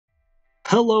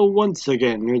Hello once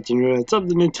again, nerds and nerds of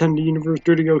the Nintendo Universe.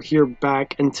 Nerdieo here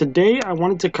back, and today I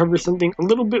wanted to cover something a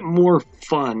little bit more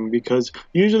fun because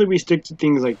usually we stick to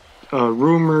things like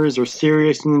rumors or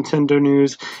serious Nintendo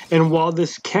news, and while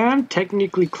this can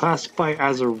technically classify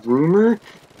as a rumor,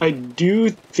 I do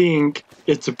think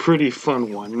it's a pretty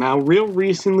fun one. Now, real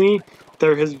recently,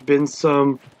 there has been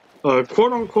some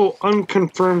quote-unquote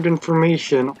unconfirmed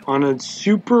information on a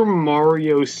Super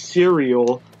Mario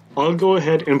cereal. I'll go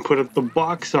ahead and put up the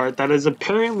box art that is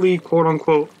apparently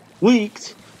quote-unquote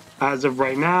leaked as of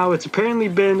right now. It's apparently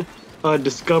been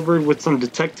discovered with some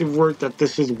detective work that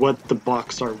this is what the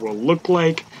box art will look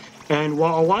like. And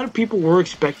while a lot of people were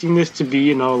expecting this to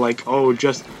be, like, oh,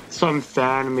 just some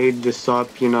fan made this up,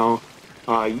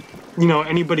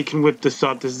 anybody can whip this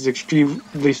up. This is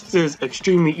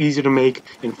extremely easy to make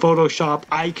in Photoshop.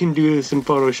 I can do this in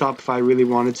Photoshop if I really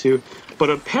wanted to. But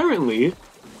apparently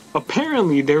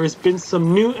there has been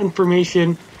some new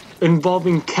information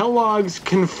involving Kellogg's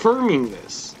confirming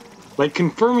this. Like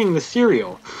confirming the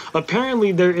cereal.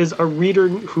 Apparently there is a reader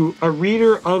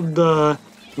of the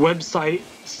website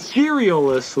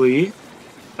Serialously.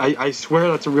 I swear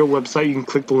that's a real website. You can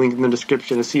click the link in the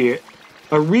description to see it.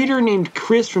 A reader named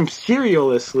Chris from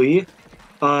Serialously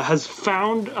has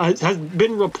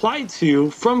been replied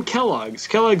to from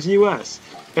Kellogg's US,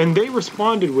 and they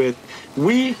responded with,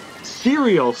 "We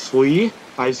seriously,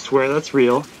 I swear that's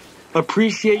real,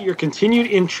 appreciate your continued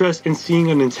interest in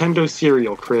seeing a Nintendo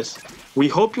cereal, Chris. We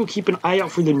hope you'll keep an eye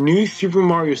out for the new Super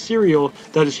Mario cereal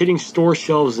that is hitting store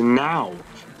shelves now.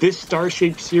 This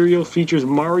star-shaped cereal features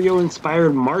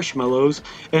Mario-inspired marshmallows,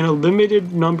 and a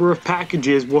limited number of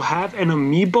packages will have an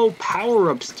Amiibo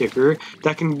power-up sticker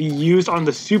that can be used on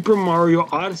the Super Mario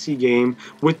Odyssey game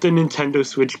with the Nintendo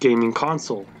Switch gaming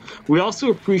console. We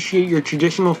also appreciate your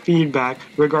traditional feedback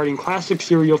regarding classic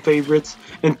cereal favorites,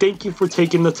 and thank you for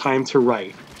taking the time to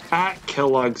write. At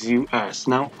Kellogg's US."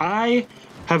 Now, I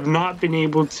have not been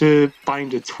able to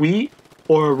find a tweet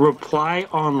or a reply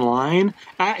online.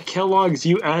 At Kellogg's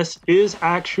US is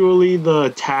actually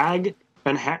the tag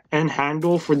and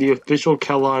handle for the official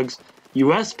Kellogg's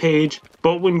US page,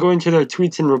 but when going to their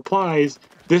tweets and replies,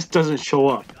 this doesn't show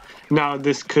up. Now,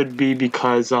 this could be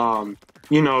because,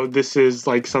 this is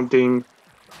like something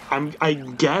I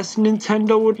guess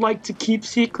Nintendo would like to keep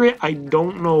secret. I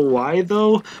don't know why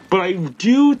though, but I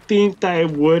do think that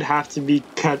it would have to be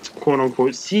kept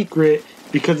quote-unquote secret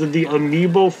because of the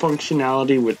Amiibo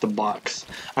functionality with the box.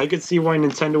 I could see why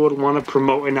Nintendo would want to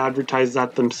promote and advertise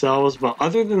that themselves, but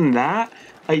other than that,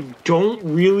 I don't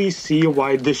really see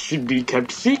why this should be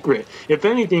kept secret. If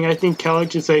anything, I think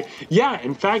Kellogg should say, yeah,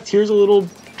 in fact, here's a little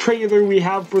trailer we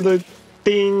have for the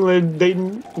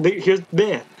thing, here's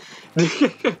this.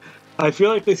 I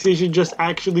feel like they should just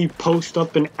actually post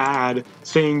up an ad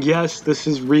saying, yes, this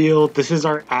is real, this is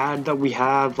our ad that we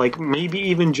have, like maybe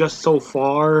even just so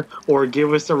far, or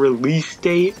give us a release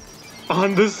date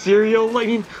on the cereal. I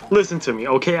mean, listen to me,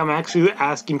 okay? I'm actually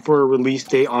asking for a release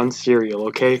date on cereal,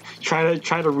 okay? Try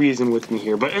to reason with me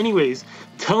here. But anyways,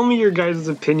 tell me your guys'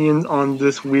 opinions on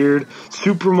this weird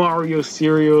Super Mario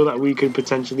cereal that we could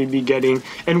potentially be getting.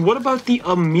 And what about the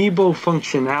Amiibo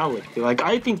functionality? Like,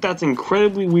 I think that's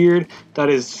incredibly weird. That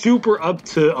is super up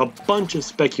to a bunch of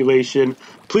speculation.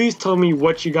 Please tell me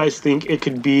what you guys think it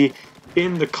could be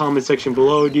in the comment section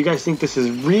below. Do you guys think this is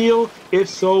real? If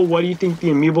so, what do you think the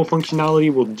Amiibo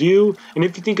functionality will do? And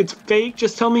if you think it's fake,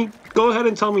 just tell me, go ahead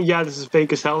and tell me, yeah, this is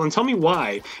fake as hell, and tell me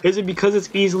why. Is it because it's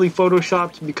easily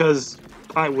photoshopped? Because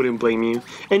I wouldn't blame you.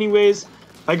 Anyways,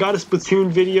 I got a Splatoon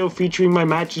video featuring my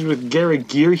matches with Garrett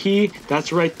Gearhe.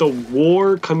 That's right, the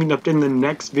war coming up in the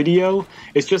next video.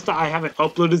 It's just that I haven't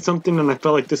uploaded something and I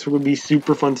felt like this would be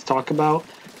super fun to talk about.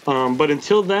 But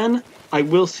until then, I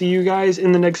will see you guys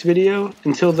in the next video.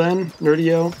 Until then,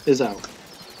 Nerdieo is out.